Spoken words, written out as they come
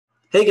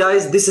Hey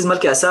guys, this is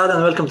Malki Assad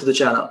and welcome to the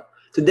channel.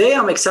 Today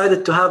I'm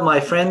excited to have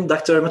my friend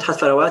Dr. Midhat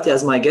Farawati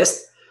as my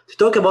guest to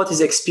talk about his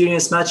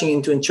experience matching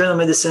into internal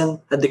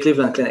medicine at the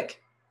Cleveland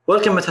Clinic.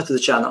 Welcome Midhat to the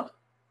channel.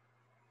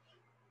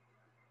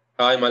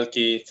 Hi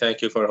Malki,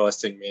 thank you for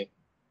hosting me.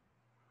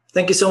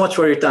 Thank you so much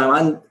for your time.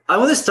 And I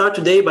want to start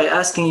today by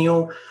asking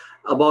you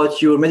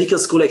about your medical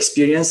school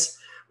experience.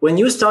 When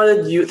you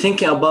started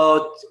thinking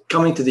about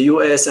coming to the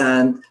US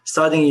and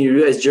starting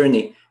your US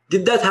journey,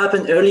 did that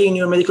happen early in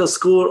your medical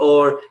school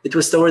or it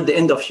was toward the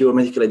end of your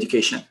medical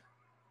education?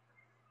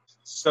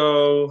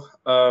 So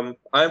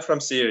I'm from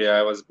Syria.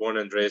 I was born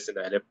and raised in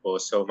Aleppo,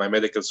 so my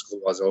medical school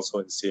was also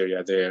in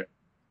Syria there.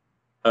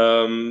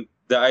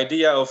 The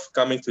idea of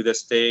coming to the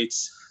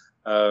States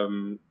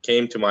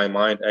came to my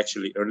mind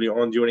actually early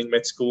on during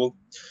med school.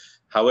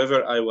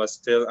 However, I was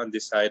still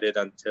undecided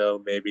until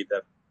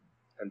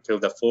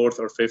the fourth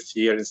or fifth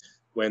year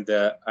when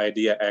the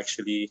idea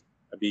actually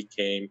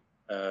became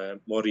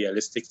more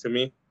realistic to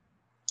me.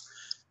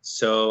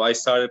 So I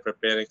started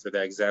preparing to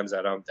the exams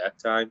around that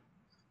time.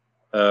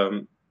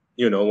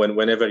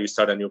 Whenever you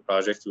start a new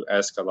project, you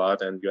ask a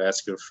lot and you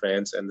ask your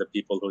friends and the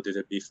people who did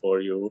it before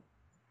you.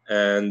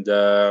 And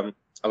a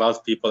lot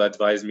of people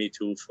advised me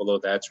to follow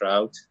that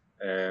route.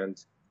 And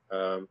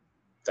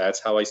that's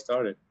how I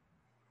started.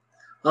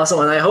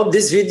 Awesome. And I hope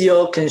this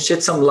video can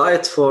shed some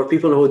light for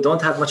people who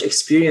don't have much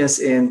experience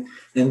in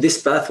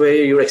this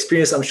pathway. Your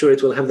experience, I'm sure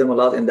it will help them a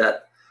lot in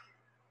that.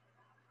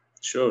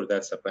 Sure,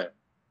 that's the plan.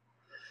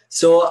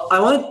 So I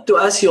wanted to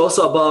ask you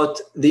also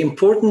about the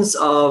importance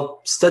of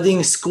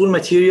studying school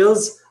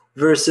materials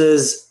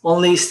versus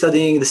only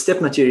studying the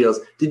STEP materials.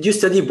 Did you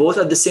study both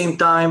at the same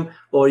time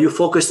or you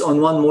focused on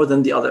one more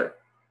than the other?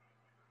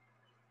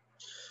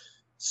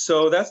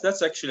 So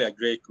that's actually a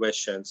great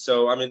question.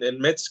 So, I mean, in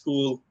med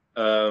school,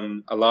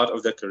 a lot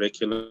of the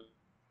curriculum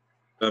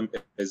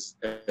is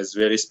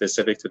very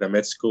specific to the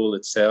med school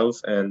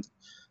itself. And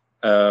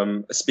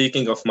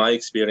speaking of my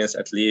experience,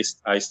 at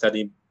least, I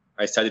studied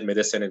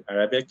medicine in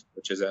Arabic,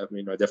 which is a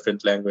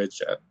different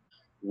language,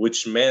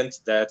 which meant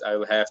that I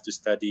will have to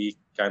study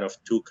kind of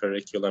two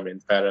curriculum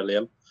in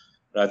parallel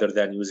rather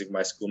than using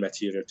my school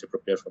material to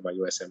prepare for my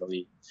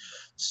USMLE.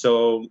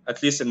 So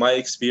at least in my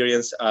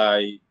experience,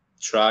 I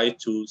try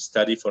to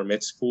study for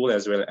med school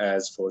as well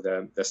as for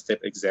the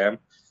STEP exam.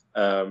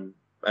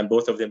 And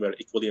both of them were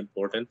equally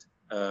important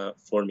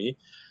for me.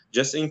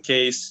 Just in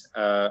case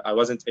I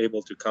wasn't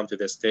able to come to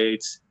the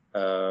States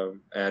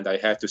and I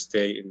had to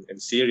stay in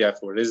Syria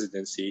for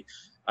residency,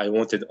 I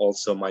wanted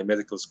also my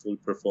medical school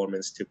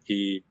performance to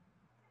be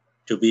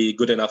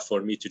good enough for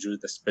me to do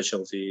the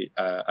specialty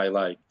I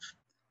like.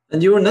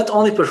 And you were not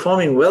only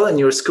performing well in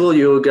your school,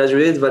 you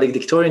graduated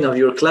valedictorian of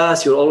your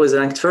class, you're always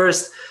ranked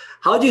first.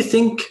 How do you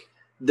think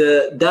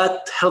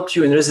that helped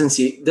you in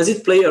residency? Does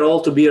it play a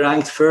role to be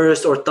ranked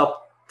first or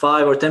top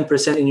 5 or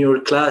 10% in your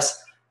class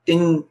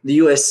in the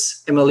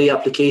US MLE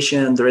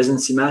application and the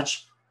residency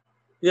match?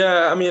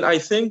 Yeah, I mean, I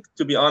think,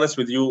 to be honest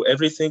with you,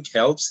 everything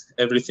helps,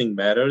 everything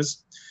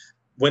matters.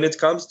 When it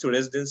comes to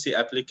residency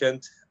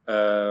applicant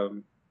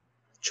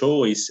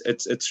choice,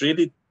 it's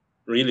really,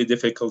 really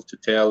difficult to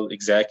tell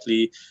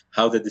exactly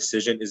how the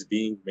decision is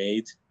being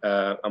made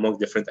among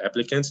different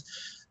applicants.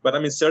 But I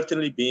mean,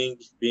 certainly being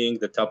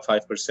the top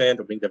 5%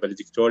 or being the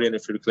valedictorian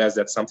of your class,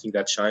 that's something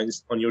that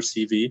shines on your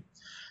CV.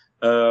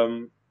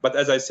 But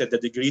as I said, the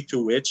degree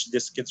to which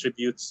this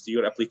contributes to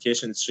your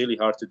application, it's really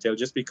hard to tell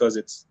just because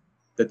it's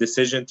the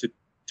decision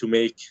to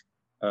make.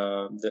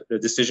 The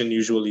decision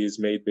usually is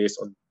made based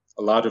on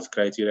a lot of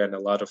criteria and a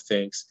lot of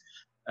things.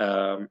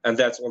 And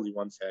that's only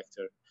one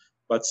factor.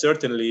 But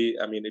certainly,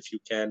 I mean, if you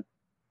can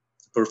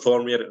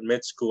perform here at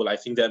med school, I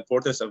think the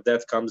importance of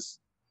that comes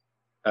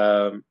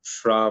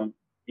from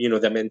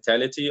the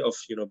mentality of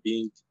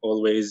being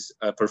always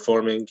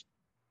performing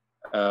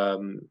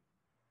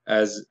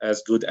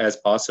as good as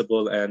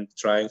possible and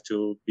trying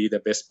to be the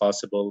best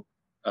possible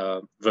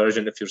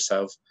version of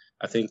yourself.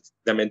 I think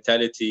the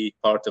mentality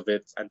part of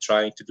it and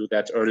trying to do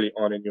that early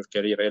on in your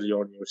career, early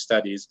on in your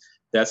studies,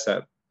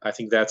 I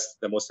think that's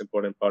the most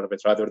important part of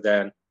it, rather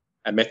than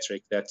a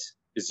metric that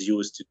is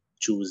used to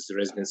choose the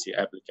residency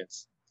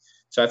applicants.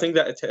 So I think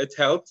that it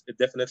helped. It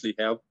definitely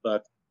helped,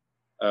 but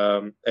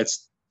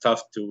it's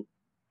tough to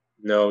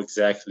know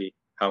exactly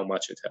how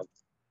much it helped.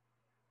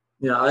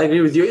 Yeah, I agree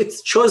with you. It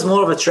shows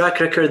more of a track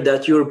record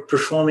that you're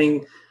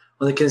performing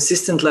on a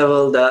consistent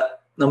level,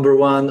 that number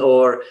one,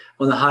 or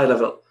on a high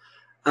level.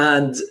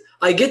 And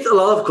I get a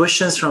lot of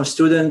questions from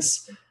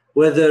students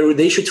whether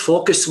they should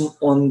focus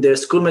on their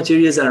school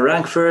materials and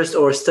rank first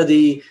or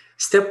study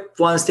step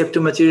 1, step 2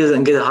 materials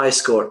and get a high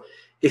score.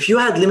 If you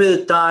had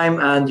limited time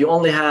and you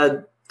only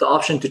had the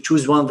option to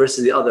choose one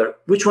versus the other,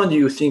 which one do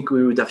you think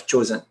we would have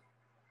chosen?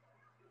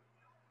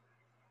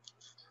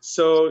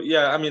 So,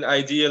 yeah, I mean,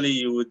 ideally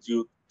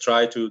you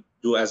try to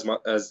do as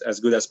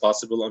good as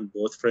possible on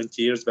both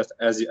frontiers, but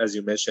as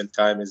you mentioned,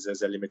 time is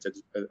a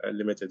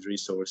limited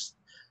resource.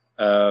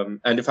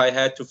 And if I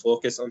had to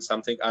focus on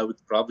something, I would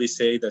probably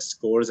say the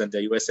scores and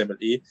the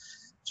USMLE,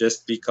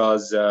 just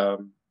because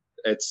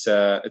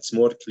it's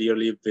more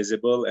clearly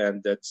visible,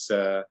 and it's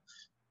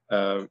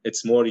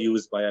more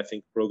used by, I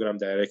think, program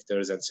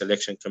directors and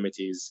selection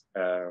committees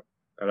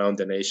around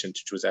the nation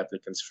to choose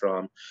applicants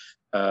from.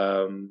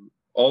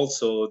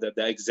 Also, that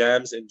the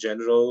exams in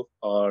general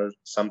are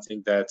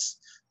something that's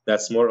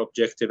more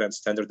objective and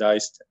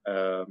standardized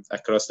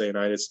across the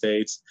United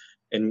States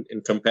in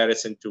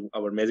comparison to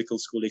our medical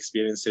school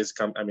experiences.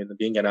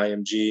 Being an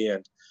IMG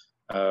and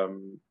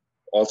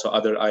also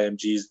other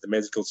IMGs, the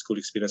medical school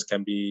experience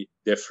can be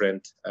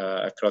different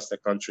across the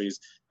countries.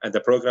 And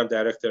the program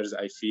directors,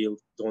 I feel,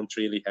 don't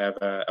really have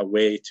a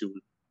way to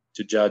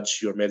judge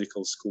your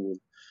medical school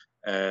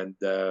and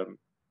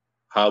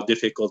how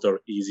difficult or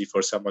easy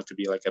for someone to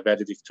be like a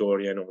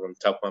valedictorian or on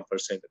top 1%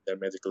 of their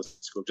medical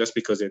school, just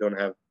because they don't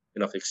have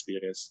enough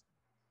experience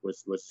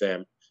with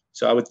them.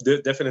 So I would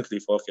definitely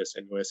focus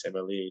in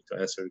USMLE to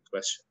answer the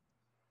question.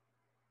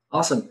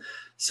 Awesome.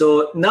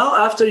 So now,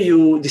 after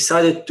you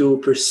decided to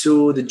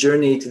pursue the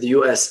journey to the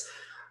US,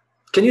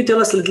 can you tell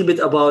us a little bit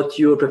about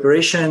your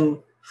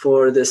preparation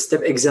for the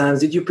STEP exams?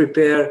 Did you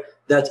prepare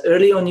that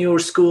early on your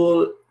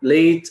school,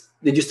 late?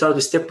 Did you start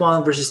with step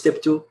 1 versus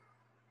step 2?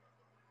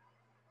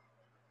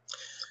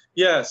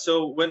 Yeah,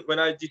 so when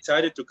I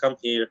decided to come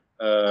here,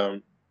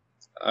 I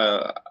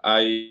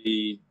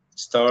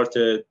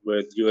started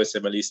with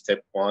USMLE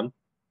step 1.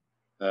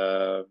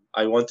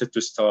 I wanted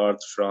to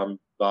start from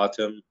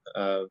bottom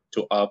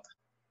to up,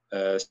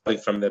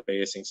 starting from the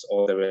basics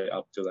all the way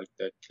up to like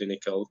the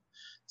clinical.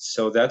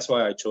 So that's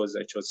why I chose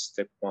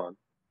step 1.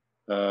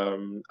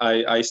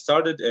 I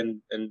started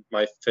in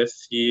my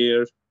 5th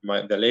year,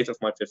 the late of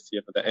my 5th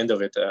year, the end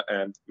of it,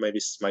 and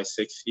maybe my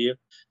 6th year.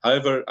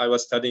 However, I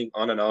was studying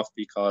on and off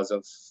because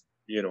of,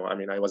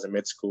 I was in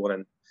med school,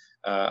 and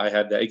I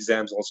had the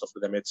exams also for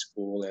the med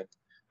school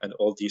and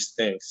all these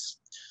things.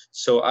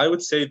 So I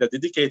would say the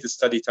dedicated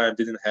study time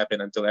didn't happen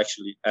until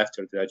actually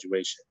after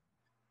graduation.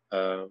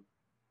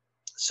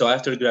 So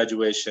after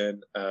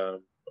graduation,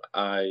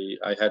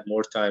 I had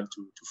more time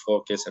to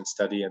focus and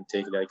study and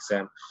take the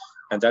exam.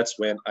 And that's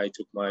when I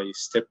took my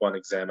step 1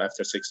 exam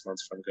after 6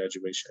 months from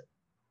graduation.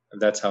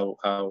 And that's how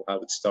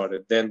it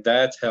started. Then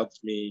that helped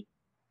me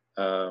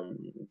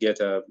get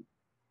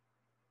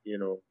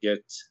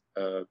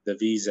the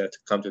visa to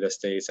come to the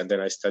States. And then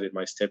I studied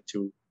my step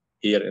 2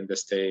 here in the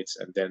States,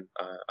 and then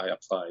I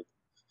applied.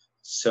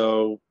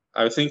 So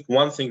I think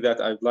one thing that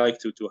I'd like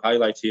to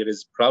highlight here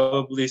is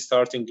probably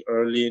starting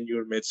early in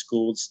your med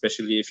school,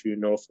 especially if you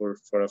know for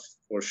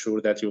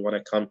sure that you want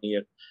to come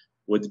here,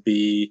 would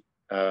be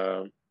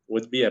a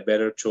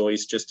better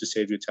choice, just to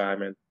save you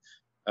time, and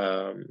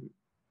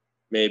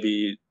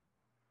maybe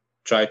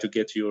try to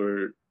get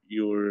your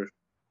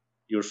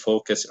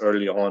focus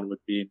early on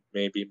would be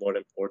maybe more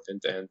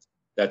important, and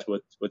that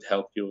would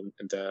help you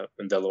in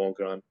the long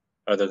run,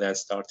 rather than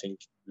starting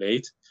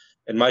late.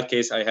 In my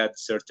case, I had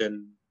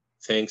certain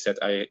things that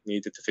I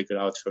needed to figure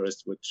out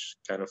first, which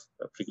kind of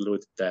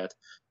precluded that.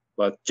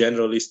 But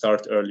generally,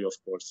 start early, of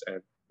course,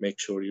 and make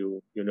sure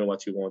you know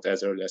what you want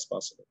as early as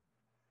possible.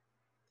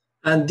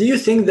 And do you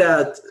think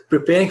that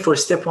preparing for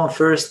step 1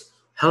 first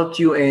helped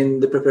you in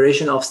the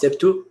preparation of step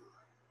 2?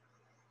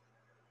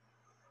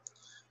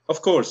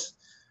 Of course.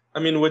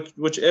 I mean,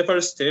 whichever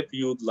step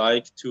you'd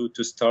like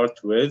to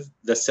start with,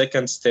 the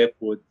second step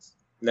would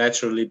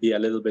naturally be a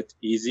little bit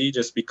easy,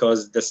 just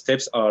because the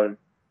steps are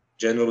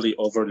generally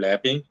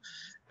overlapping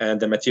and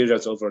the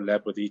materials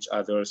overlap with each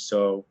other.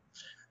 So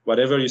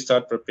whatever you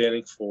start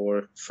preparing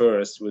for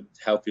first would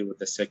help you with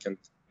the second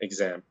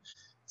exam.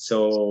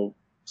 So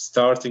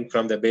starting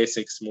from the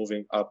basics,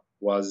 moving up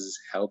was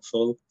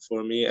helpful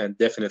for me, and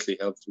definitely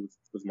helped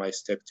with my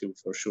step 2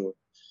 for sure.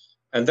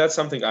 And that's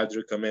something I'd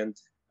recommend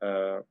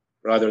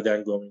rather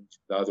than going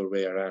the other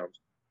way around.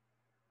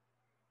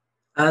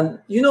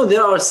 And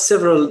there are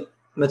several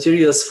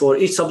materials for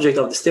each subject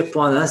of the step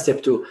 1 and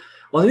step 2.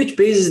 On which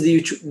basis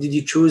did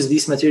you choose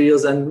these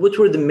materials, and what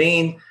were the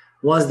main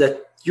ones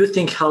that you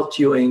think helped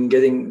you in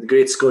getting the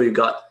great score you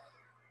got?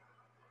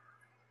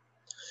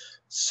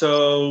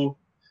 So,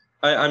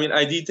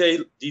 I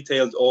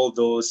detailed all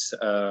those.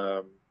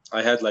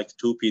 I had like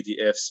 2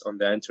 PDFs on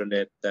the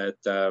internet that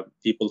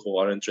people who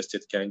are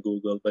interested can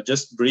Google. But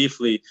just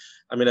briefly,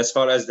 as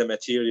far as the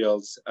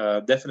materials,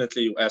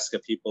 definitely you ask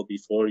people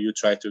before you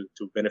try to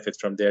benefit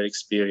from their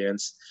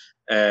experience.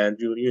 And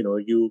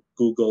you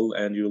Google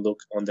and you look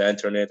on the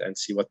internet and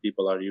see what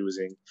people are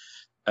using.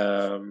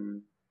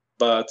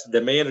 But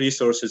the main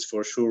resources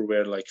for sure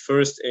were like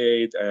First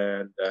Aid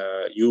and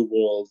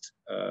UWorld,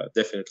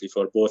 definitely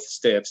for both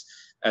steps,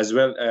 as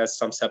well as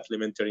some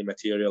supplementary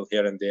material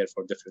here and there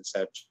for different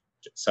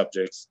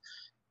subjects.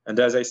 And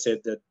as I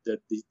said, the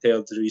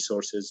detailed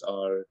resources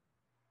are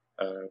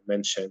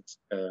mentioned,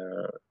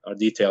 are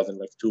detailed in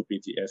like 2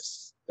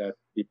 PDFs that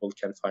people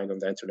can find on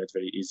the internet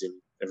very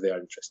easily if they are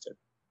interested.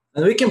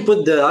 And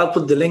I'll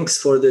put the links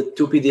for the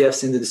 2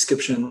 PDFs in the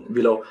description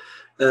below.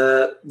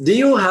 Do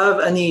you have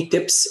any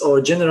tips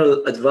or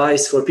general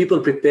advice for people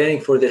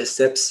preparing for the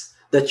steps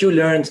that you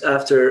learned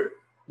after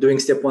doing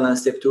step 1 and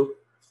step 2?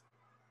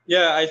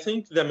 Yeah, I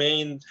think the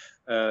main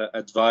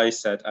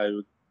advice that I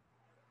would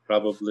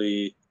probably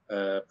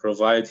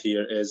provide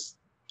here is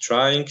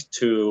trying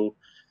to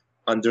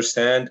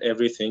understand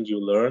everything you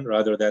learn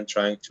rather than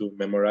trying to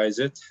memorize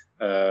it.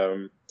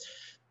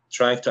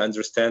 Trying to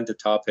understand the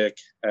topic.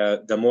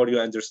 The more you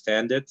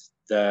understand it,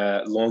 the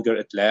longer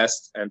it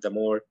lasts, and the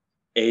more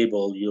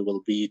able you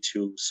will be to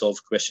solve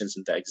questions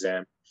in the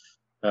exam.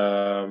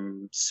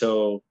 So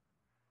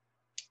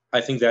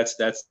I think that's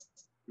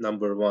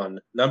number one.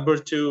 Number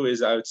two is,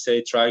 I would say,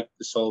 try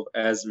to solve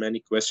as many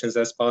questions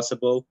as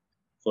possible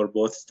for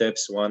both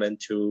steps 1 and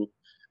 2.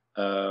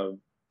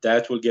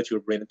 That will get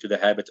your brain into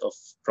the habit of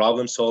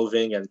problem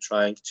solving and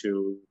trying to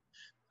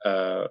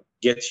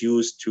get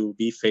used to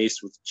be faced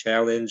with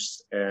challenge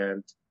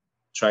and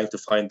trying to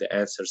find the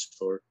answers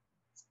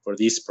for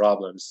these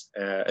problems.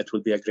 It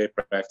will be a great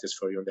practice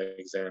for you in the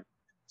exam.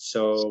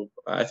 So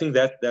I think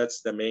that's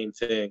the main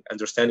thing: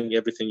 understanding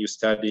everything you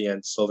study and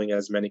solving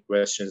as many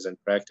questions and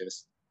practice.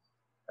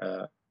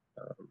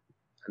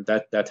 And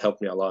that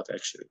helped me a lot,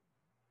 actually.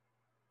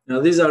 Now,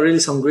 these are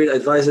really some great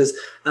advices.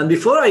 And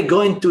before I go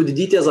into the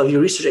details of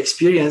your research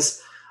experience,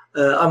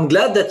 I'm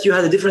glad that you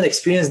had a different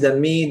experience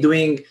than me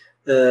doing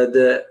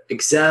the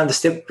exam, the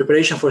step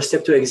preparation for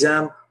step 2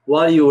 exam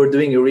while you were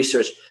doing your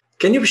research.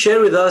 Can you share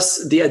with us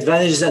the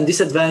advantages and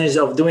disadvantages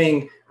of doing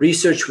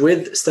research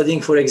with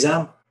studying for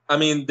exam? I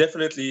mean,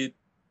 definitely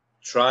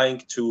trying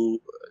to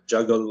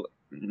juggle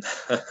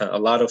a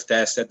lot of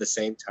tasks at the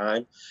same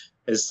time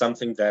is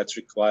something that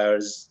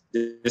requires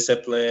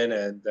discipline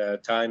and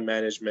time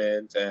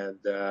management, and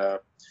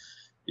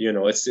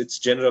it's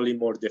generally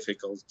more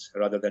difficult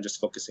rather than just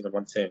focusing on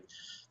one thing.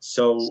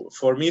 So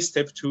for me,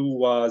 step 2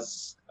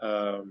 was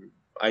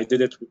I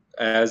did it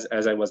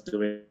as I was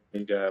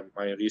doing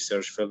my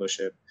research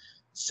fellowship.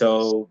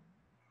 So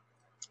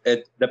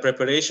the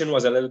preparation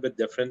was a little bit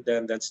different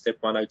than step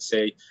 1, I'd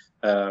say.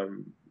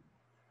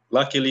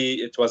 Luckily,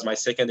 it was my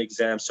second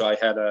exam, so I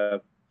had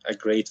a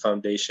great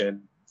foundation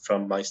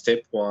from my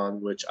step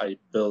 1, which I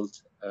built,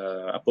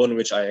 upon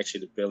which I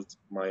actually built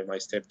my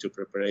step 2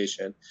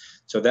 preparation.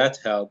 So that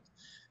helped.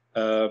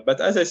 But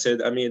as I said,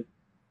 I mean,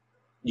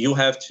 you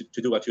have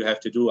to do what you have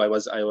to do. I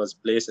was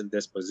placed in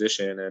this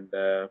position, and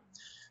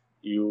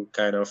you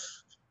kind of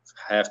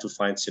have to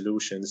find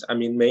solutions. I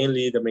mean,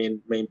 mainly the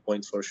main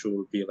point for sure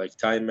would be like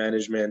time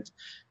management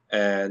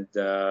and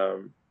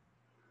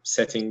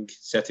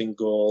setting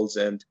goals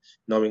and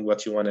knowing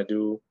what you want to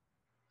do.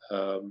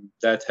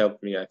 That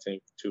helped me, I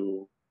think,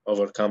 to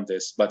overcome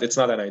this. But it's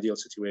not an ideal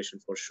situation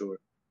for sure.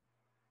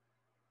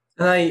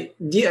 And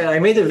I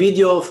made a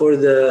video for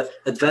the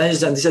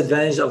advantages and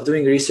disadvantages of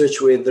doing research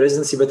with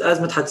residency. But as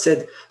Madhat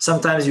said,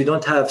 sometimes you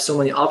don't have so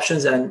many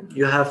options and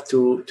you have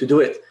to do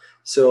it.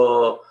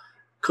 So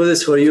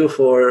kudos for you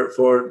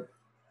for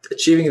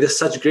achieving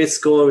such great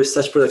score with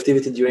such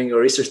productivity during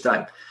your research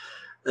time.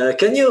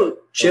 Can you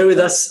share with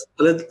us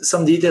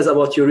some details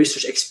about your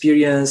research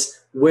experience?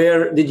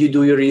 Where did you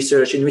do your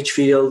research? In which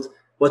field?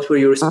 What were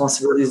your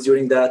responsibilities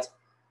during that?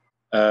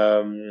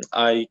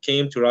 I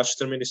came to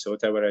Rochester,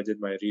 Minnesota, where I did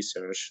my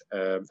research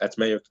at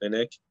Mayo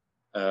Clinic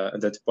in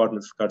the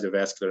Department of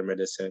Cardiovascular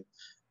Medicine.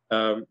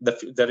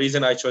 The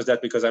reason I chose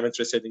that because I'm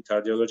interested in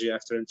cardiology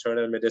after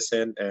internal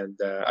medicine, and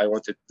I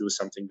wanted to do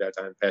something that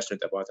I'm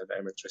passionate about and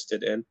I'm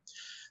interested in.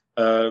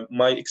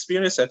 My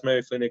experience at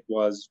Mayo Clinic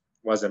was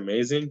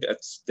amazing.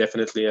 It's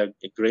definitely a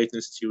great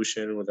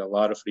institution with a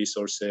lot of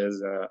resources,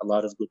 a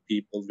lot of good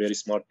people, very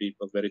smart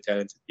people, very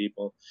talented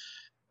people.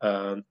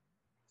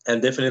 And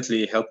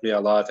definitely helped me a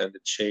lot, and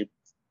it shaped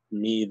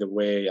me the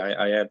way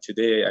I am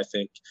today. I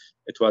think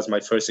it was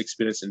my first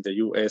experience in the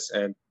US,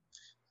 and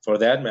for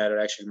that matter,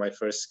 actually my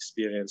first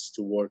experience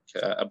to work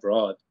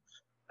abroad,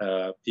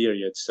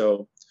 period.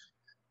 So,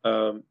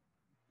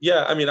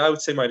 yeah, I mean, I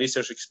would say my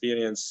research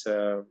experience,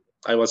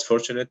 I was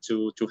fortunate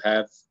to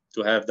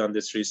have done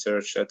this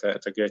research at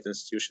a great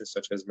institution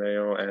such as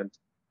Mayo, and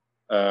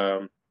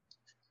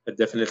it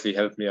definitely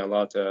helped me a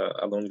lot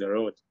along the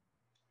road.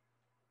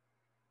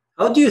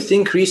 How do you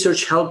think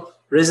research helped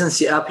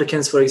residency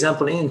applicants, for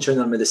example, in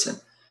internal medicine?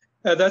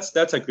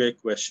 That's a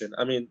great question.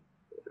 I mean,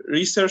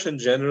 research in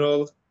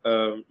general,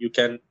 you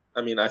can,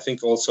 I mean, I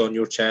think also on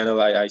your channel,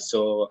 I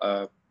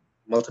saw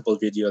multiple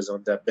videos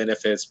on the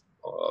benefits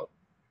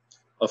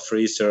of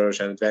research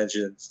and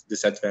advantages and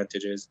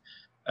disadvantages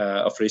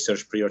of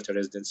research prior to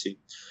residency.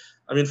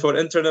 I mean, for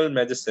internal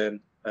medicine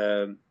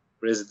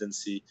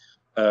residency,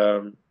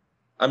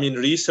 I mean,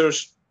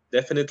 research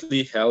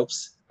definitely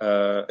helps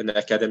in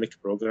academic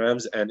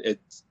programs, and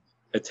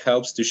it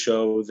helps to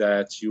show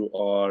that you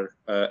are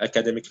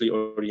academically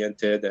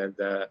oriented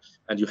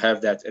and you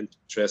have that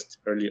interest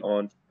early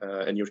on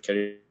in your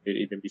career,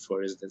 even before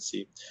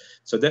residency.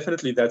 So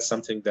definitely that's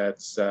something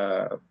that's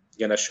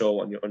gonna show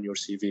on your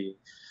CV.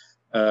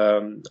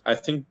 I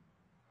think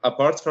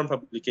apart from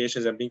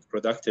publications and being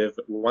productive,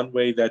 one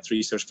way that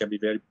research can be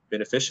very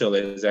beneficial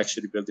is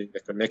actually building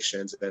the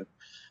connections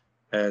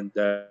and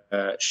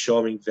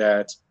showing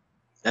that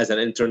as an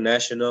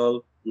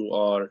international, you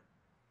are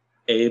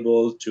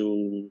able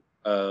to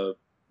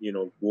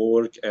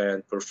work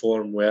and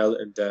perform well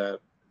in the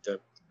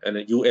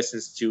U.S.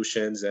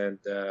 institutions and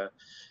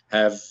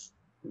have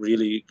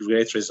really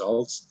great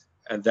results.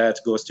 And that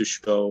goes to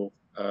show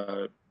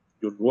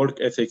your work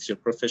ethics, your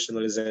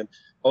professionalism,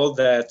 all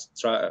that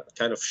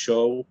kind of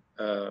show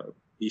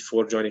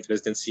before joining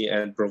residency,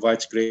 and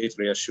provides great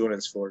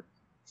reassurance for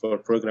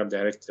program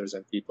directors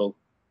and people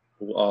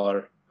who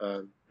are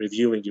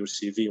reviewing your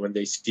CV when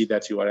they see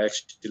that you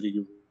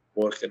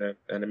worked in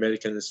an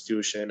American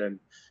institution and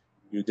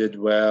you did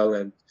well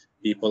and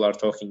people are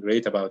talking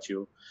great about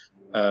you.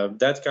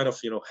 That kind of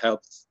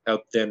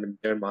helped them in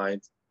their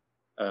mind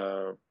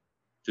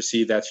to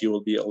see that you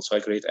will be also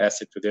a great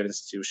asset to their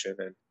institution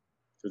and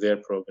to their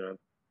program,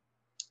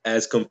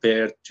 as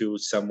compared to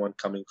someone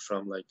coming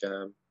from like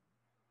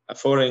a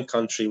foreign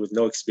country with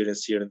no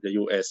experience here in the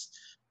US.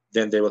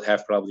 Then they will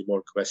have probably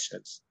more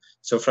questions.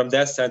 So from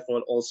that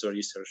standpoint, also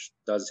research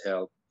does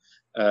help.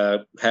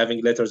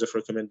 Having letters of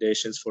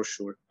recommendations, for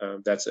sure.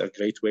 That's a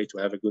great way to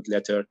have a good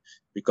letter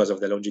because of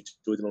the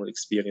longitudinal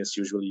experience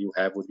usually you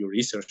have with your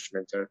research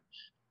mentor.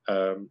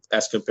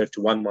 As compared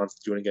to 1 month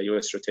during a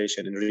US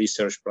rotation in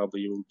research,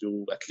 probably you will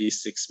do at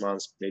least 6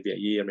 months, maybe a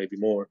year, maybe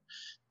more.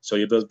 So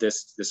you build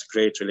this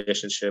great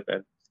relationship,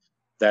 and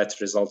that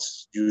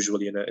results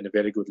usually in a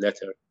very good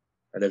letter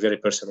and a very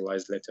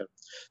personalized letter.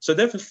 So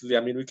definitely,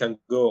 I mean, we can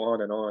go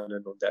on and on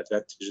the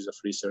advantages of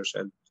research,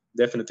 and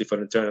definitely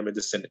for internal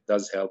medicine, it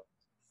does help,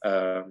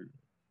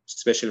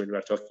 especially when we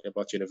are talking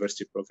about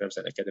university programs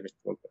and academic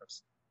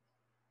programs.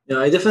 Yeah,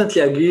 I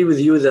definitely agree with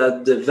you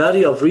that the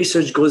value of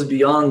research goes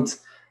beyond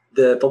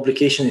the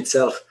publication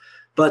itself.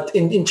 But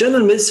in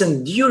internal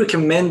medicine, do you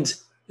recommend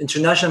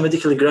international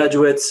medical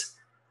graduates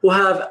who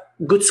have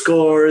good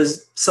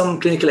scores, some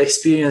clinical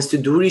experience to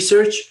do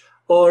research,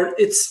 or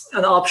it's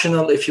an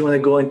optional if you want to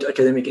go into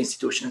academic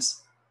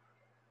institutions?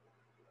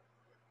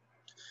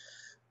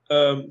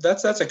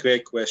 That's a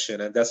great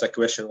question, and that's a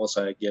question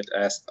also I get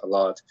asked a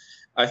lot.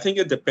 I think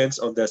it depends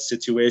on the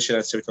situation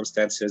and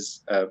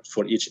circumstances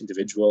for each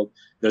individual.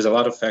 There's a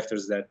lot of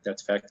factors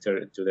that factor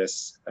into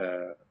this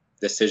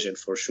decision,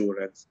 for sure.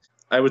 And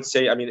I would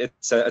say, I mean,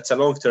 it's a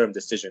long-term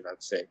decision,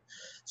 I'd say.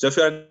 So if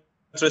you're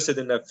interested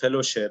in a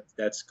fellowship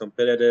that's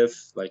competitive,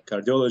 like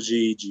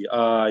cardiology,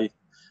 GI,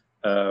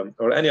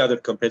 or any other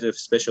competitive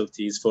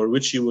specialties for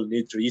which you will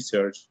need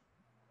research,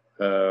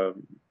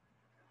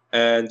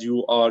 and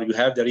you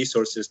have the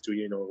resources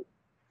to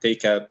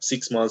take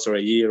 6 months or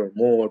a year or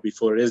more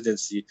before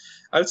residency,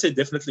 I would say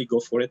definitely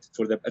go for it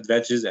for the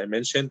advantages I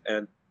mentioned.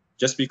 And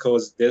just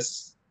because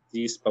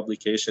these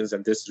publications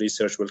and this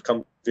research will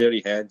come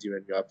very handy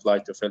when you apply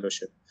to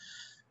fellowship.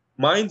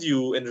 Mind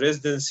you, in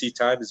residency,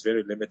 time is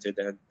very limited,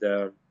 and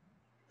the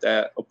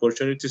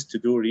opportunities to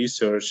do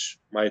research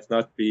might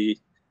not be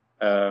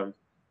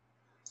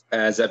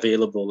as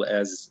available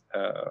as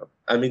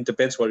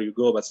depends where you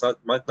go, but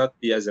might not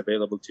be as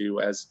available to you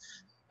as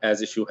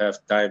if you have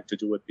time to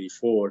do it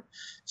before.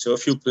 So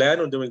if you plan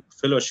on doing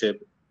fellowship,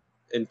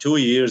 in 2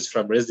 years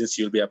from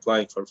residency, you'll be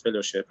applying for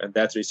fellowship, and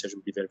that research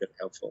will be very, very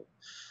helpful.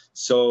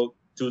 So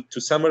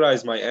to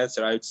summarize my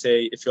answer, I would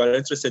say if you are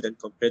interested in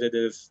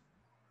competitive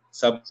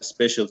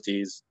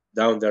subspecialties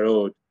down the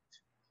road,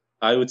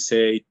 I would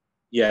say,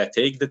 yeah,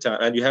 take the time,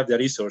 and you have the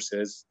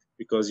resources,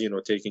 because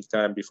taking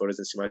time before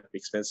residency might be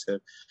expensive.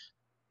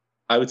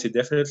 I would say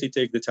definitely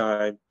take the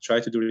time,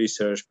 try to do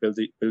research, build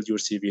your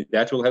CV.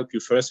 That will help you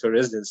first for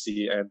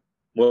residency, and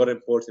more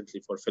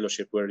importantly for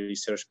fellowship, where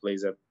research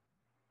plays a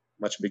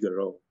much bigger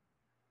role.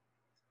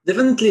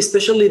 Definitely,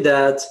 especially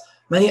that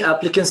many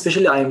applicants,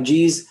 especially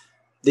IMGs,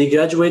 they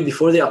graduate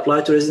before they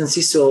apply to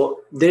residency.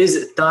 So there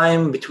is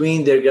time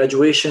between their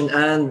graduation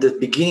and the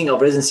beginning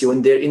of residency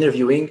when they're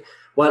interviewing.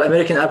 While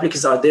American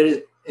applicants are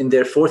there in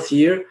their 4th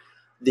year,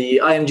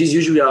 the IMGs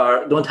usually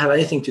don't have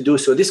anything to do.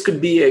 So this could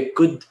be a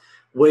good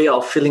way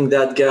of filling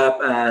that gap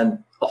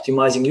and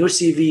optimizing your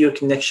CV, your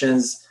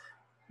connections,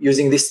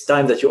 using this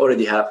time that you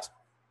already have.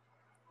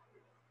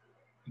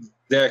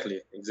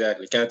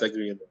 Exactly. Can't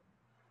agree more.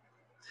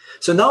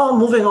 So now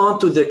moving on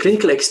to the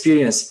clinical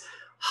experience.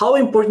 How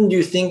important do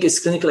you think is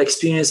clinical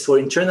experience for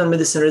internal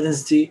medicine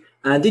residency?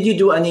 And did you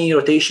do any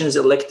rotations,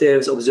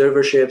 electives,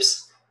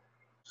 observerships?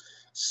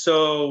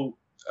 So,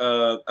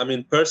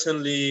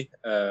 personally,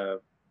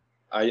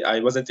 I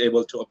wasn't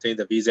able to obtain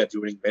the visa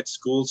during med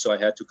school, so I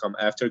had to come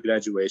after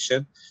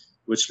graduation,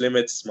 which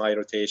limits my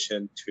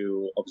rotation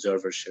to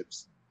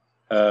observerships.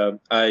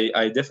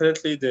 I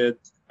definitely did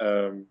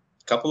a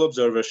couple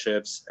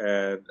observerships,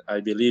 and I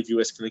believe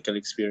U.S. clinical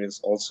experience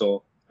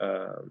also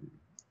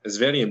is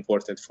very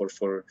important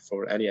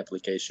for any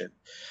application.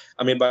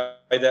 I mean, by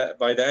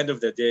the end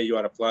of the day, you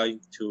are applying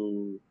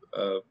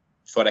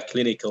for a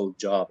clinical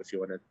job, if you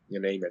want to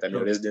name it. I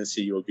mean,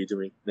 residency, you will be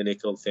doing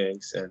clinical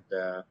things, and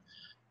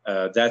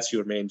that's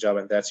your main job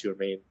and that's your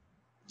main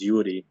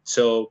duty.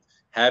 So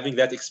having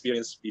that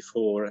experience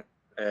before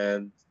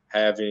and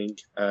having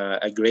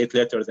a great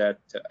letter that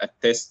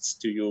attests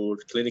to your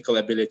clinical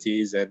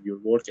abilities and your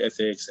work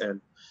ethics and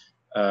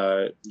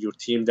your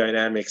team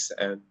dynamics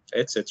and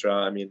etc.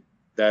 I mean,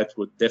 that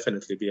would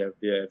definitely be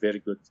a very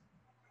good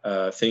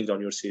thing on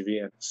your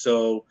CV. And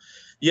so,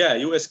 yeah,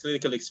 U.S.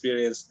 clinical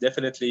experience,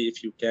 definitely,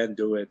 if you can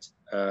do it,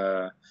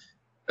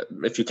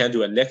 if you can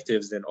do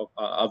electives, then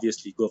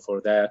obviously go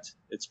for that.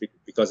 It's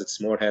because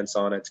it's more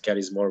hands-on and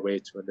carries more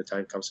weight when the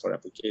time comes for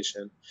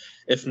application.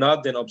 If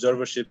not, then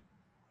observerships,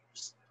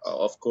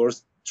 of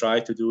course, try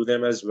to do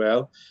them as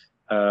well.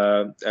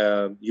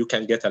 You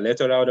can get a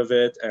letter out of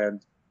it,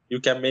 and you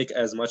can make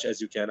as much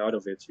as you can out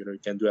of it. You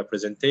can do a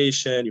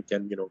presentation, you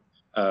can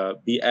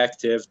be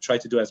active, try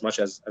to do as much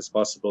as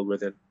possible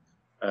within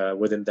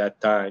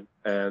that time,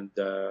 and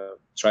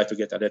try to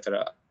get a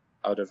letter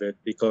out of it,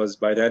 because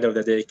by the end of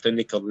the day,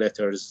 clinical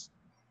letters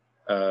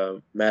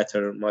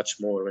matter much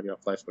more when you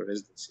apply for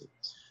residency.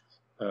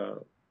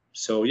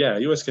 So yeah,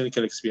 U.S.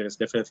 clinical experience,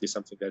 definitely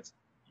something that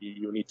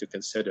you need to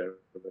consider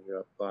when you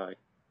apply.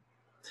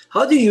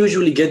 How do you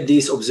usually get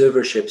these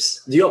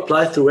observerships? Do you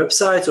apply through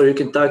websites, or you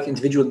can contact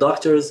individual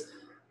doctors?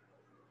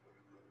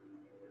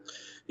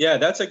 Yeah,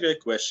 that's a great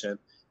question.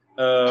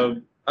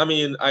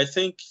 I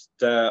think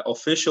the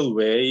official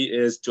way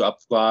is to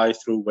apply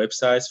through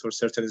websites for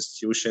certain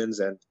institutions,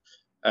 and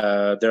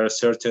there are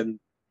certain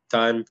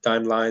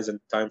timelines and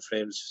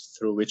timeframes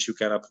through which you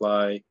can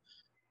apply.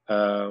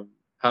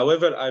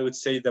 However, I would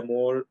say the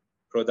more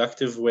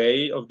productive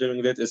way of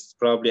doing that is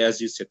probably,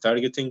 as you said,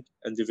 targeting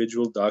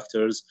individual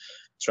doctors,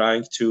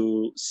 trying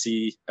to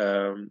see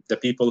the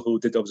people who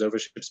did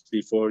observerships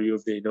before you,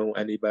 if they know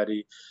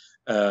anybody,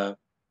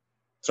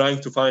 trying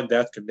to find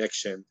that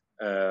connection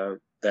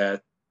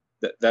that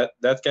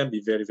can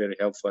be very, very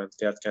helpful, and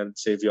that can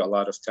save you a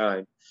lot of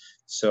time.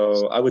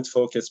 So I would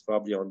focus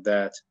probably on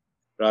that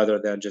rather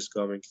than just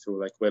going through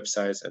like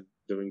websites and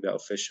doing the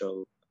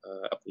official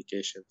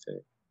application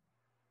thing.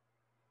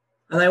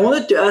 And I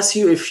wanted to ask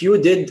you if you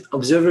did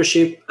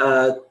observership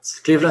at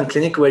Cleveland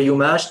Clinic where you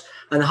matched,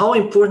 and how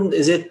important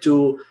is it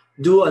to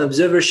do an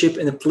observership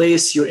in a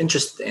place you're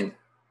interested in?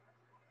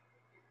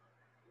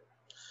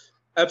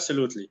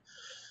 Absolutely.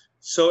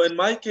 So in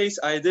my case,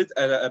 I did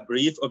a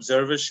brief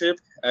observership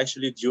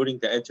actually during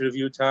the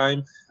interview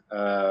time.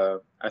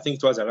 I think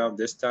it was around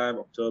this time,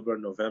 October,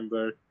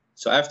 November.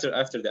 So after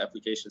the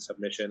application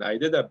submission, I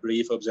did a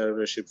brief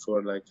observership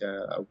for like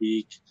a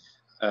week.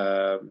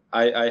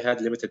 I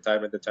had limited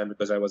time at the time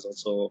because I was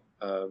also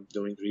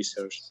doing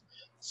research.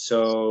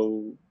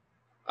 So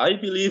I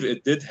believe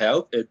it did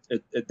help.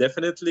 It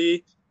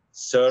definitely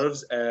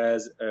serves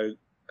as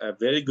a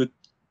very good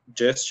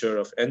gesture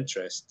of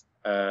interest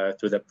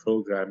to the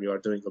program you are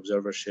doing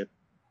observership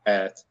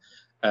at.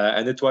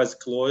 And it was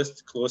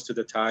close to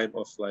the time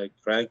of like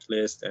rank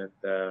list, and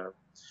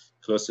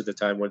close to the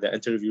time where the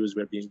interviews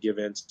were being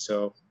given.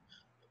 So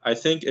I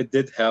think it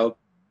did help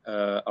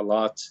a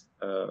lot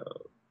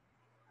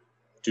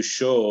to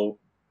show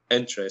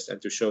interest and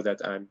to show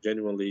that I'm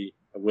genuinely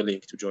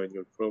willing to join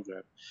your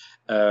program.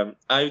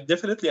 I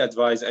definitely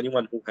advise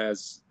anyone who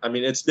has,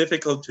 it's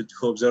difficult to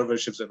do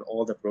observerships in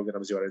all the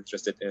programs you are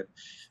interested in,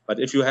 but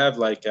if you have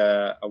like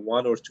a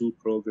one or two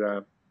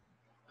program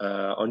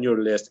on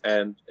your list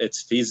and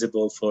it's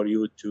feasible for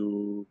you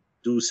to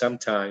do some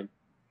time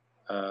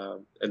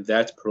in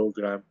that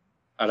program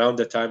around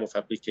the time of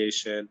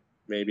application,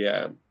 maybe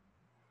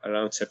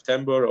around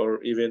September,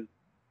 or even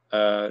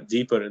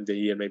deeper in the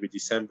year, maybe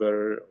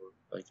December or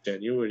like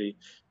January,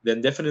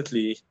 then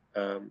definitely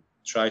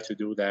try to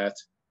do that,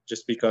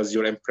 just because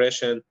your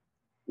impression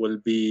will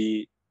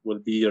be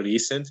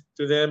recent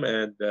to them,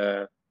 and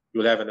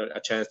you'll have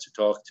a chance to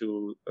talk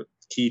to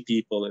key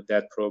people in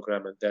that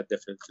program, and that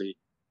definitely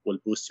will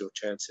boost your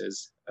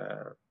chances,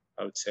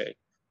 I would say.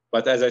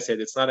 But as I said,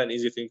 it's not an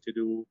easy thing to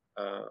do,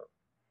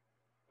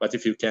 but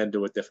if you can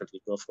do it,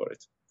 definitely go for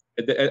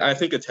it. I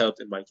think it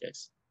helped in my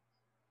case.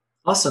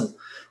 Awesome.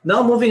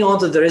 Now moving on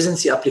to the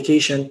residency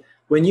application,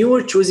 when you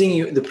were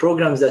choosing the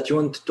programs that you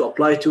wanted to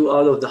apply to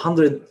out of the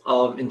 100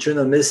 of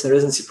internal medicine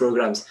residency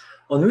programs,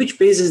 on which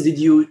basis did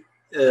you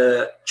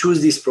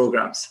choose these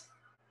programs?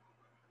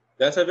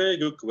 That's a very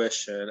good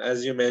question.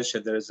 As you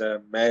mentioned, there's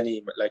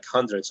many, like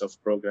hundreds of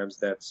programs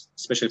that,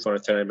 especially for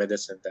internal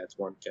medicine, that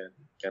one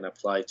can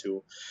apply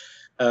to.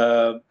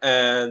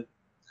 And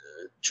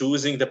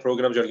choosing the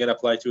programs you're going to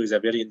apply to is a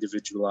very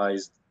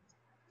individualized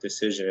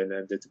decision,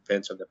 and it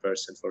depends on the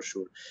person for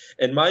sure.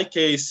 In my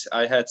case,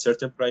 I had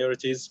certain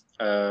priorities.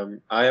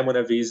 I am on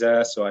a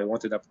visa, so I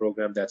wanted a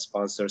program that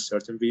sponsors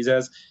certain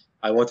visas.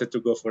 I wanted to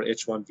go for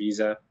H1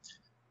 visa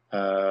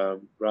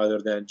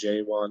rather than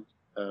J1.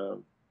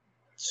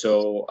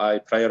 So I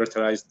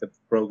prioritized the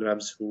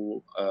programs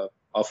who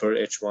offer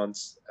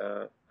H1s,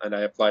 and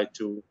I applied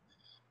to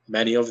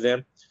many of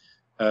them.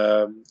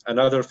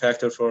 Another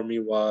factor for me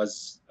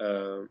was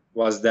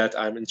that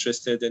I'm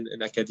interested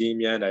in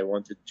academia, and I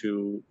wanted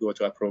to go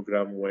to a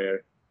program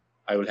where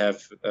I will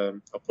have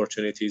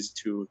opportunities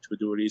to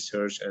do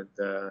research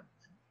and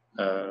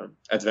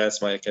advance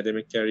my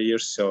academic career.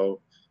 So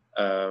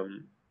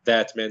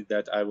that meant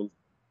that I will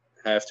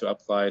have to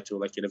apply to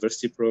like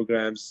university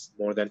programs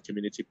more than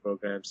community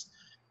programs.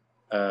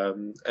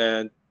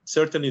 And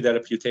certainly the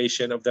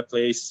reputation of the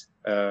place.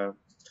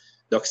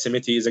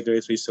 Doximity is a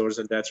great resource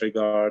in that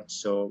regard.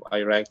 So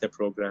I ranked the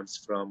programs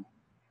from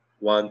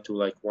 1 to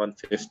like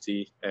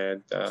 150,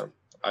 and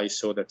I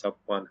saw the top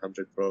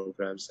 100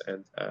 programs,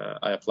 and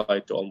I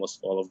applied to almost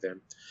all of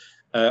them.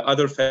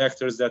 Other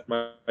factors that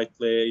might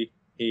play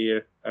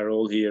here a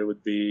role here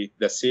would be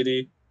the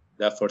city,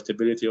 the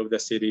affordability of the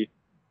city,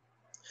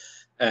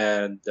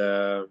 and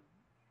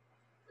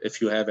if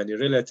you have any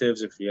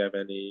relatives, if you have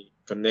any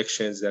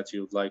connections that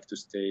you'd like to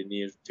stay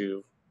near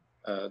to,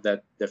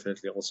 that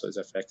definitely also is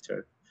a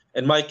factor.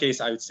 In my case,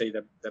 I would say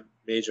the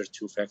major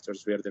two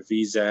factors were the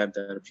visa and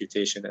the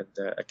reputation and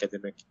the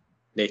academic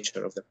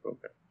nature of the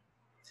program.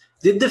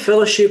 Did the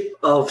fellowship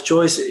of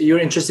choice you're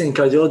interested in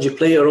cardiology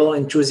play a role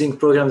in choosing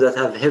programs that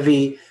have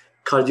heavy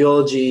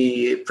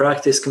cardiology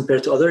practice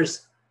compared to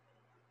others?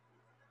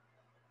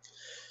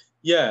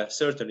 Yeah,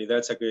 certainly.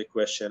 That's a great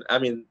question. I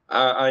mean,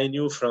 I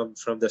knew from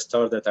the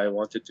start that I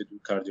wanted to do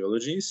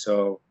cardiology.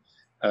 So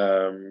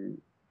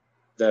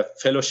the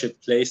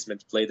fellowship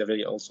placement played a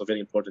very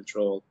important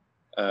role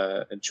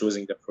in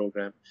choosing the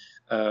program.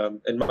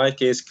 In my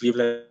case,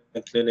 Cleveland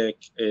Clinic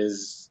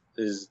is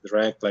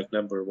ranked like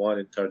number 1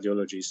 in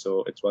cardiology.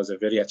 So it was a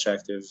very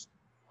attractive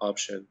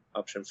option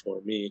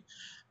for me,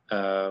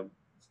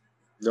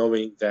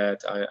 knowing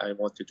that I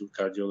want to do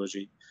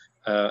cardiology.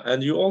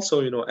 And you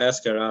also,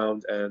 ask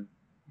around and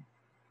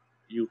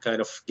you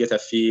kind of get a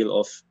feel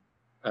of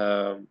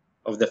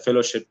the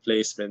fellowship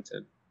placement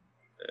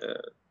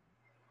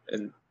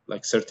and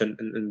like certain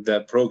in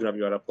the program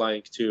you are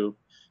applying to,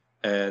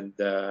 and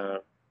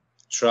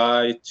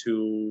try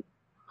to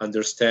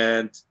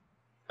understand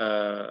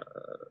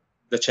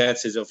the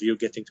chances of you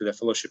getting to the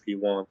fellowship you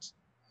want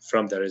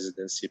from the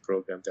residency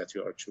program that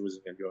you are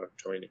choosing and you are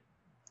joining.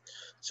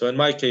 So in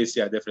my case,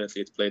 yeah,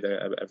 definitely it played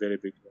a very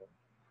big role.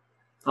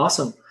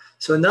 Awesome.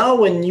 So now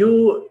when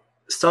you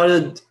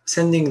started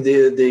sending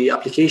the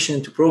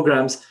application to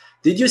programs,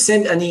 did you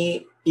send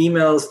any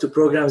emails to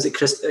programs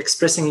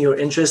expressing your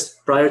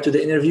interest prior to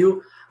the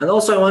interview? And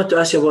also I wanted to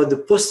ask you about the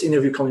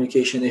post-interview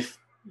communication, if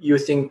you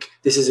think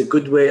this is a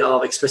good way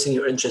of expressing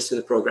your interest to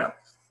the program.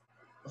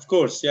 Of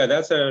course, yeah,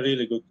 that's a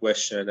really good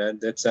question.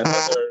 And it's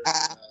another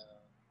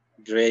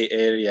gray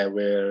area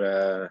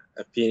where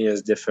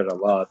opinions differ a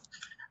lot.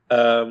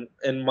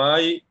 In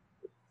my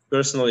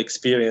personal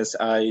experience,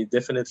 I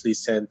definitely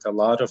sent a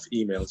lot of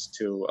emails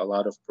to a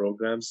lot of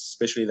programs,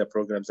 especially the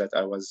programs that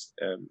I was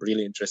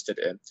really interested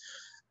in.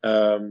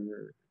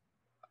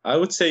 I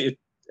would say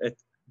it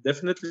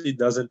definitely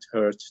doesn't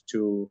hurt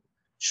to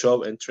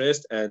show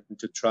interest and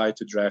to try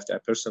to draft a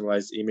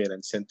personalized email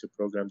and send to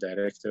program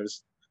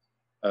directors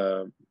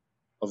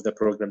of the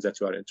programs that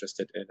you are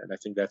interested in. And I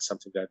think that's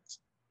something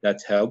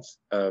that helps.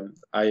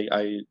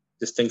 I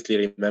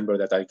distinctly remember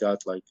that I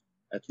got like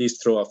at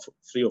least 3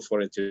 or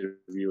 4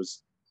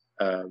 interviews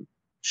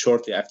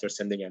shortly after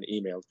sending an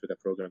email to the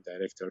program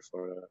director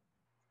for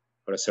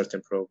a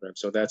certain program.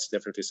 So that's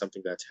definitely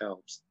something that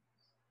helps.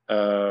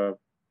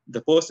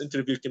 The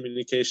post-interview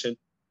communication,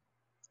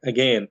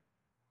 again,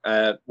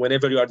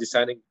 whenever you are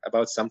deciding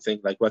about something,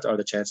 like what are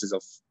the chances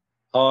of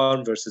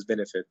harm versus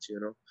benefit,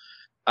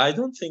 I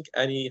don't think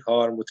any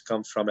harm would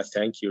come from a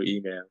thank you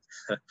email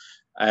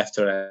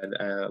after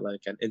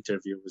an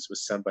interview with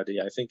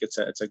somebody. I think it's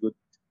a good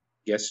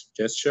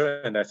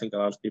gesture, and I think a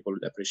lot of people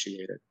would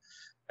appreciate it.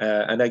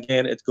 And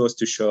again, it goes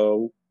to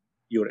show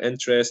your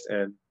interest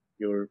and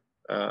your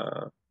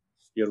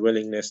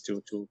willingness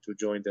to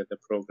join the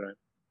program.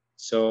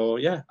 So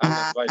yeah,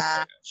 I advise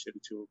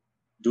actually to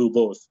do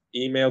both.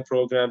 Email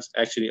programs,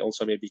 actually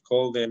also maybe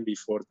call them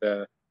before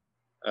the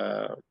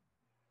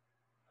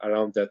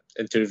around that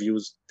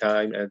interviews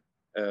time, and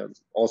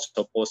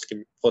also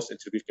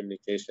post-interview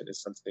communication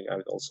is something I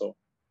would also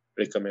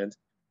recommend.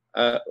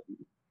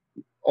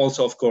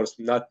 Also, of course,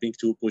 not being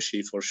too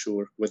pushy for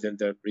sure, within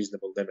the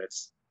reasonable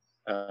limits.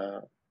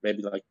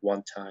 Maybe like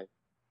one time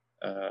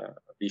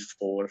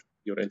before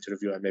your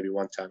interview and maybe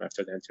one time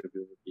after the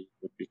interview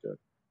would be good.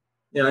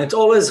 Yeah, it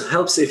always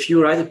helps if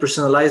you write a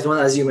personalized one,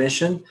 as you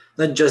mentioned,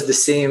 not just the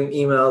same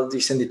email you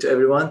send it to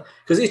everyone,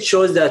 because it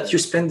shows that you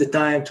spend the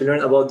time to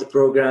learn about the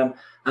program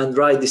and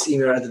write this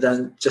email rather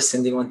than just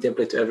sending one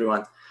template to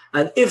everyone.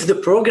 And if the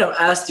program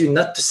asked you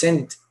not to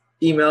send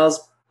emails,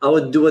 I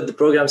would do what the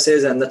program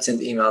says and not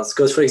send emails.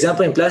 Because, for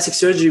example, in plastic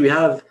surgery, we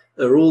have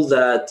a rule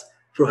that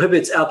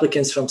prohibits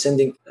applicants from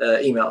sending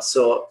emails.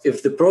 So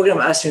if the program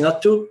asks you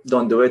not to,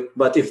 don't do it.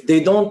 But if they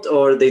don't,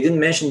 or they didn't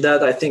mention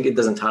that, I think it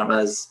doesn't harm,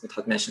 as it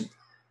had mentioned.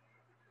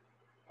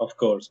 Of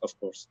course.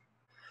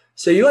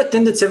 So you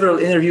attended several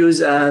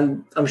interviews,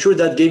 and I'm sure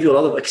that gave you a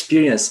lot of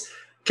experience.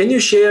 Can you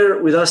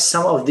share with us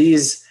some of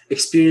these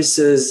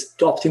experiences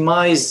to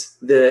optimize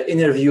the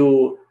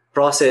interview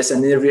process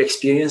and interview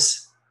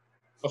experience?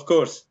 Of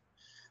course.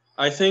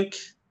 I think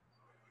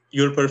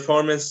your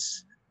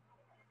performance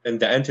in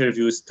the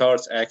interview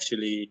starts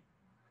actually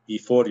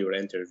before your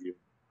interview.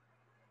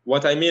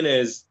 What I mean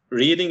is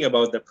reading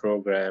about the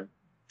program,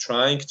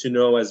 trying to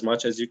know as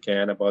much as you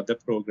can about the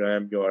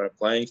program you are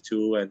applying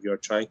to and you're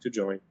trying to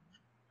join,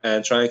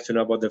 and trying to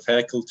know about the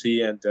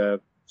faculty and the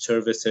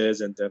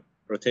services and the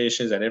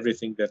rotations and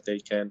everything that they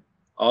can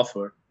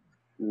offer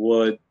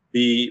would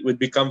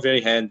become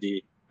very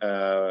handy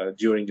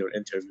during your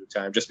interview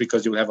time, just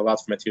because you'll have a lot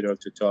of material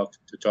to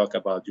talk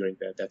about during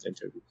that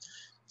interview.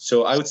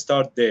 So I would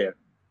start there.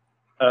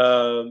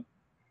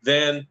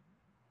 Then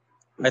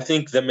I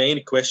think the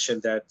main question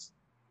that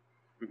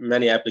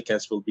many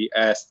applicants will be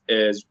asked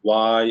is,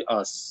 why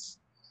us?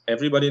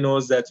 Everybody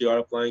knows that you are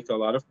applying to a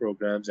lot of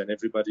programs, and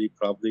everybody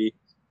probably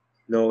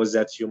knows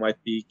that you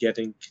might be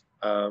getting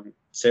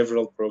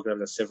several programs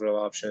and several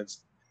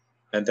options.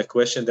 And the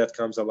question that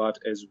comes a lot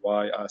is,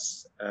 why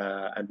us,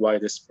 and why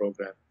this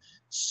program?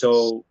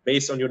 So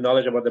based on your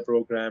knowledge about the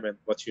program and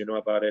what you know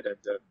about it and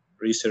the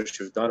research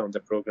you've done on the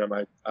program,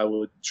 I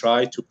would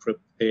try to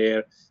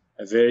prepare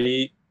a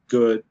very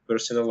good,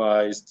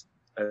 personalized,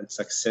 and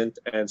succinct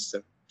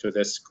answer to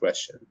this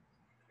question,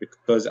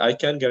 because I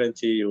can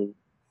guarantee you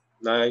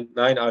 9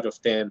 out of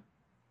 10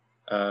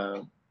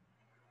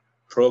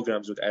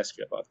 programs would ask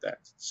you about that.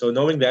 So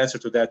knowing the answer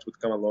to that would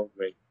come a long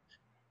way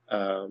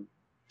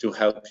to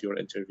help your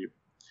interview.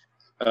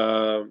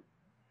 The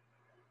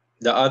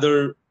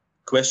other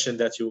question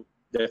that you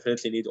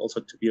definitely need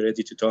also to be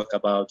ready to talk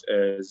about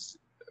is,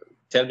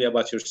 tell me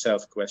about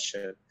yourself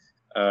question.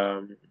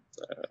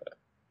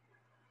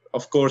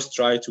 Of course,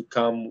 try to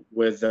come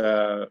with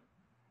a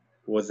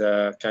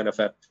kind of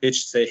a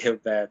pitch sale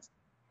that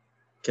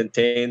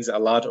contains a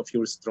lot of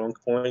your strong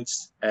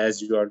points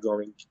as you are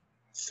going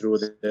through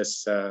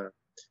this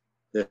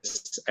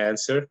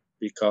answer,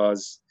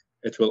 because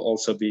it will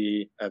also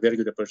be a very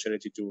good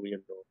opportunity to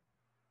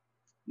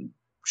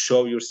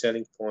show your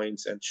selling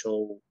points and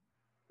show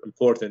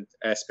important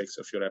aspects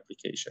of your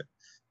application.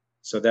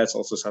 So that's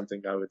also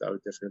something I would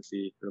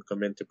definitely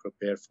recommend to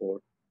prepare for.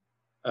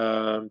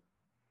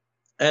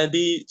 And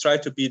try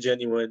to be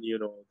genuine.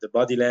 The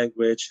body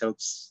language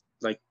helps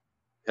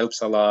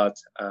a lot.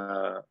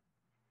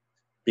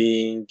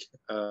 Being,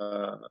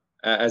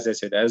 as I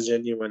said, as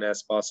genuine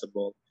as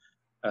possible,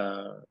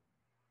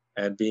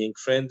 and being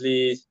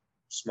friendly,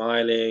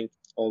 smiling,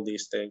 all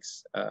these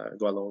things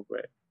go a long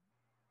way.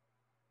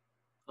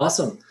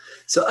 Awesome.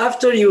 So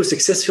after you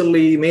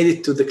successfully made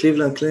it to the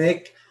Cleveland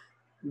Clinic,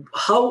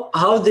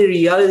 how the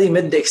reality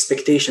met the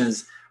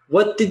expectations?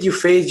 What did you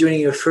face during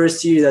your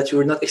first year that you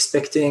were not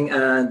expecting?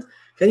 And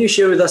can you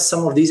share with us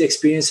some of these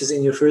experiences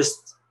in your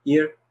first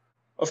year?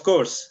 Of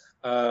course.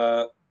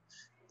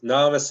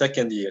 Now I'm a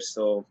second year,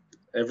 so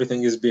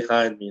everything is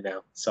behind me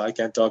now, so I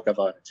can't talk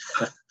about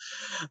it.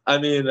 I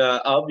mean,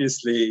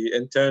 obviously,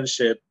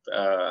 internship,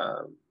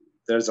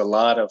 there's a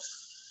lot of,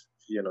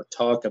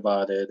 talk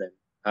about it and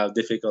how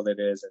difficult it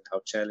is and how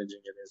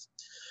challenging it is.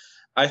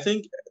 I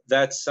think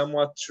that's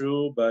somewhat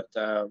true, but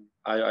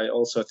I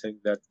also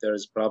think that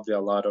there's probably a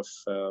lot of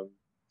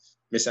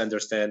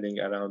misunderstanding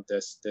around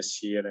this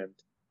year. And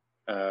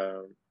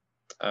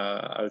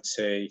I would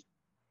say,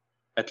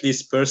 at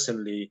least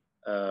personally,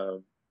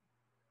 the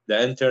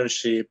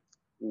internship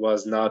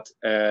was not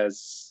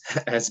as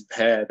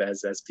bad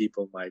as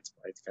people might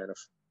kind of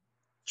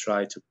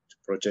try to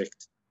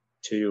project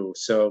to you.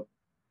 So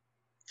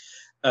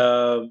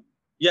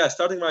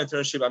starting my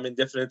internship, I mean,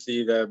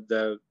 definitely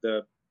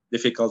the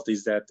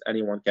difficulties that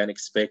anyone can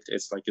expect.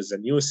 It's a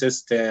new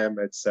system,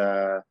 it's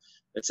a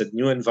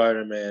new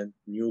environment,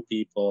 new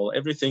people,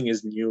 everything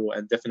is new,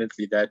 and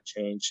definitely that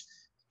change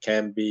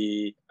can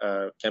be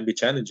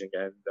challenging,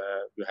 and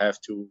you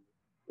have to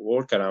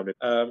work around it.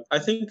 I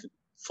think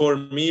for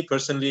me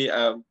personally,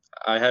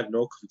 I have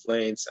no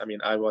complaints. I mean,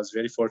 I was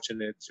very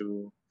fortunate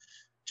to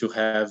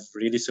have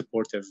really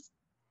supportive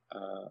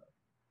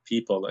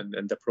people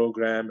in the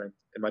program and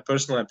in my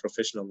personal and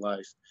professional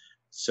life.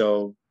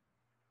 So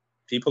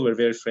people were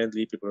very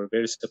friendly, people were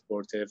very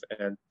supportive,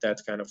 and that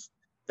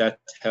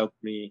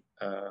helped me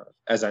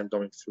as I'm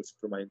going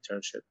through my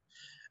internship.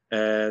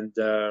 And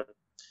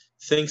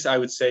things I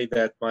would say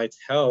that might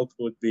help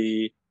would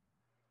be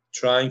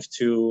trying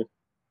to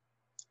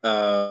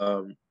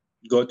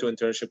go to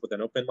internship with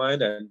an open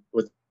mind and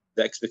with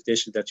the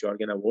expectation that you are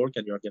going to work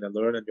and you're going to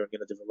learn and you're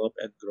going to develop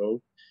and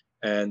grow,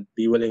 and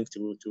be willing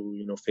to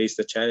face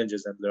the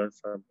challenges and learn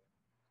from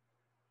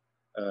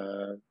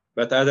them.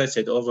 But as I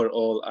said,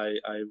 overall,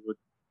 I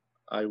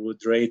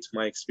would rate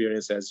my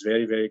experience as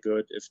very, very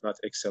good, if not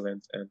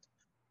excellent. And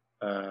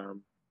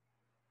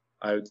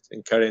I would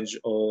encourage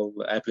all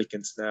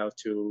applicants now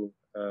to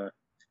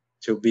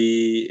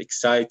be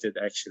excited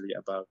actually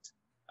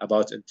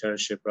about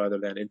internship rather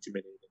than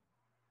intimidated.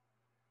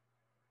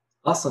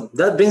 Awesome.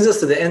 That brings us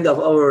to the end of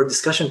our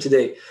discussion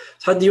today.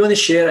 So, do you want to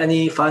share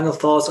any final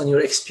thoughts on your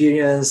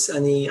experience,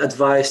 any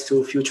advice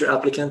to future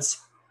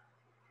applicants?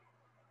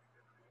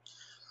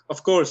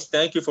 Of course.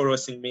 Thank you for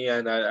hosting me,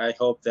 and I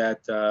hope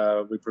that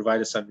we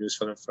provided some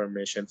useful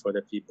information for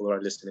the people who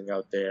are listening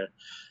out there.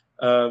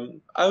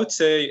 I would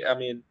say, I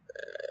mean,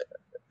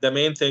 the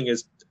main thing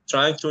is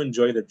trying to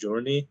enjoy the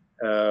journey.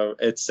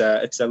 It's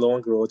a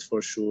long road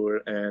for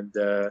sure, and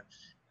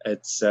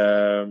it's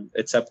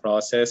a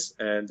process,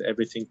 and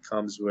everything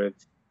comes with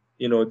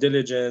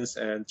diligence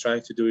and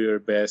trying to do your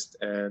best,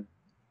 and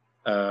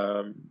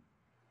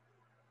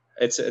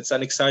it's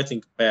an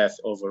exciting path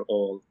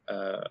overall,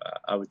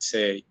 I would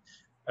say.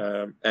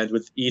 And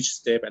with each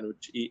step and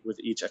with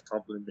each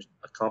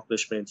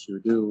accomplishment you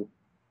do,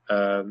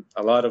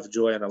 a lot of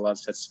joy and a lot of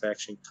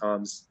satisfaction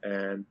comes,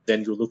 and then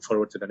you look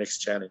forward to the next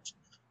challenge.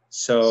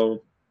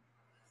 So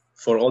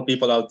for all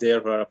people out there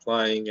who are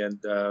applying and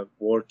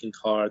working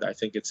hard, I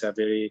think it's a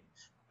very,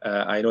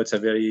 I know it's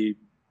a very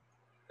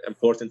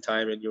important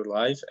time in your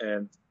life.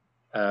 And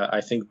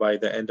I think by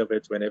the end of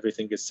it, when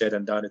everything is said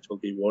and done, it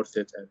will be worth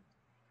it. And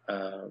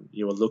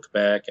you will look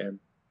back and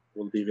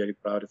will be very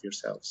proud of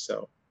yourself.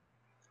 So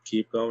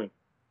keep going.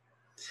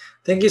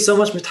 Thank you so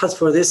much, Midhat,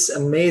 for this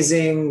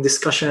amazing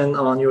discussion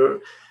on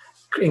your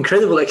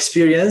incredible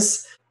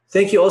experience.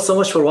 Thank you all so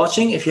much for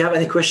watching. If you have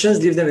any questions,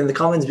 leave them in the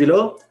comments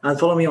below, and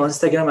follow me on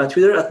Instagram and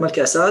Twitter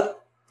 @MalkiAsad.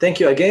 Thank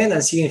you again,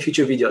 and see you in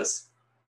future videos.